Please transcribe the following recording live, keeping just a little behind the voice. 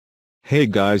Hey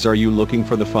guys, are you looking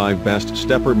for the 5 best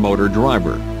stepper motor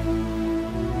driver?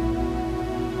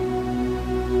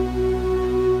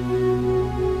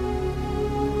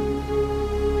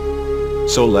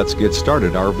 So let's get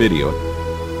started our video.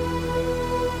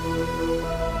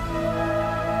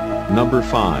 Number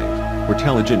 5.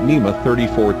 Intelligent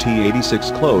Nema34 C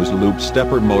NC closed loop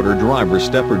stepper motor driver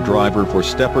for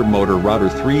stepper motor router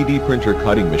 3D printer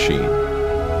cutting machine.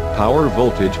 Power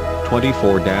voltage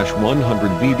 24-100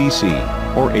 VDC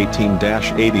or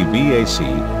 18-80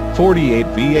 VAC, 48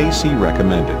 VAC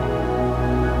recommended.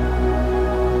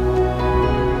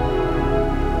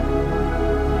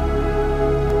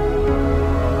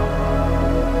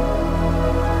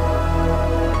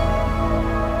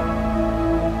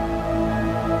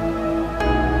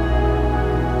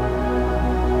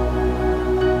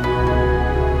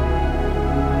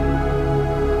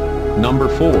 Number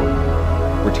 4.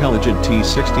 Intelligent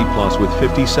T60 Plus with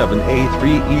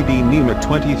 57A3ED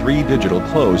Nema34 digital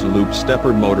closed loop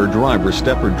stepper motor driver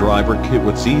kit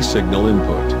with Z signal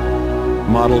input.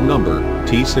 Model number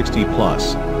T60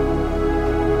 Plus.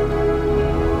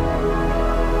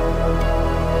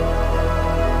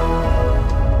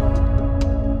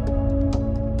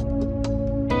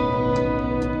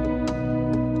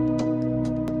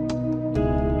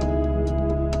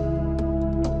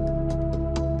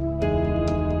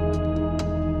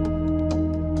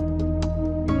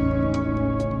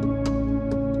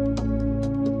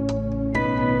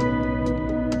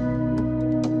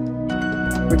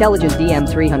 Intelligent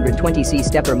DM320C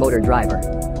stepper motor driver.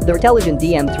 The Intelligent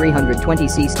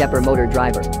DM320C stepper motor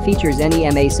driver features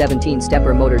Nema17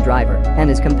 stepper motor driver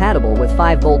and is compatible with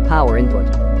 5-volt power input.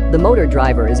 The motor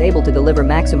driver is able to deliver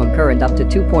maximum current up to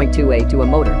 2.2 A to a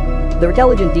motor. The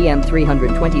Intelligent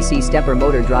DM320C stepper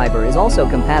motor driver is also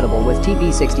compatible with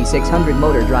TP6600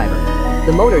 motor driver.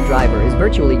 The motor driver is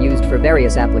virtually used for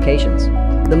various applications.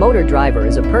 The motor driver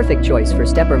is a perfect choice for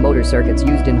stepper motor circuits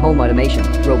used in home automation,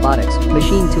 robotics,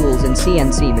 machine tools and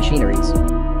CNC machineries.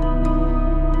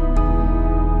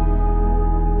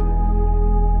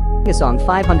 Singasong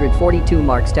 542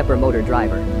 Mark stepper motor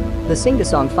driver. The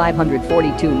Singasong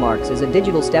 542 Marks is a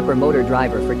digital stepper motor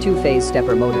driver for 2-phase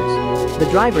stepper motors. The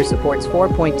driver supports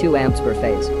 4.2 amps per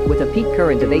phase, with a peak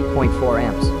current of 8.4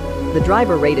 amps. The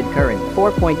driver rated current,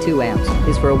 4.2 amps,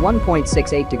 is for a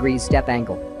 1.68 degrees step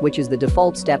angle, which is the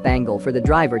default step angle for the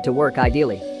driver to work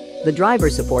ideally. The driver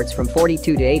supports from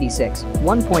 42 to 86,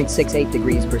 1.68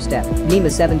 degrees per step,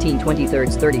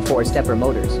 Nema17 34 stepper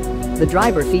motors. The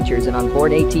driver features an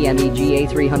onboard HLTNC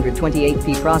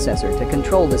A328P processor to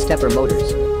control the stepper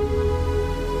motors.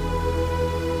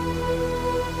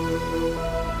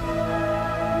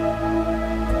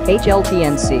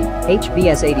 HLTNC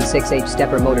HBS86H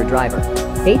stepper motor driver.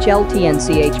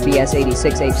 HLTNC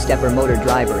HBS86H stepper motor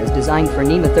driver is designed for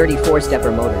Nema34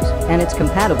 stepper motors, and it's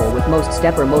compatible with most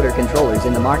stepper motor controllers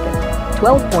in the market.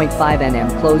 12.5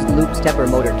 Nm closed-loop stepper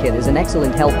motor kit is an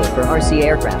excellent helper for RC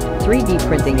aircraft, 3D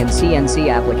printing and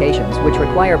CNC applications which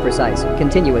require precise,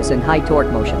 continuous and high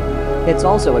torque motion. It's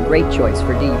also a great choice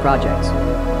for DE projects.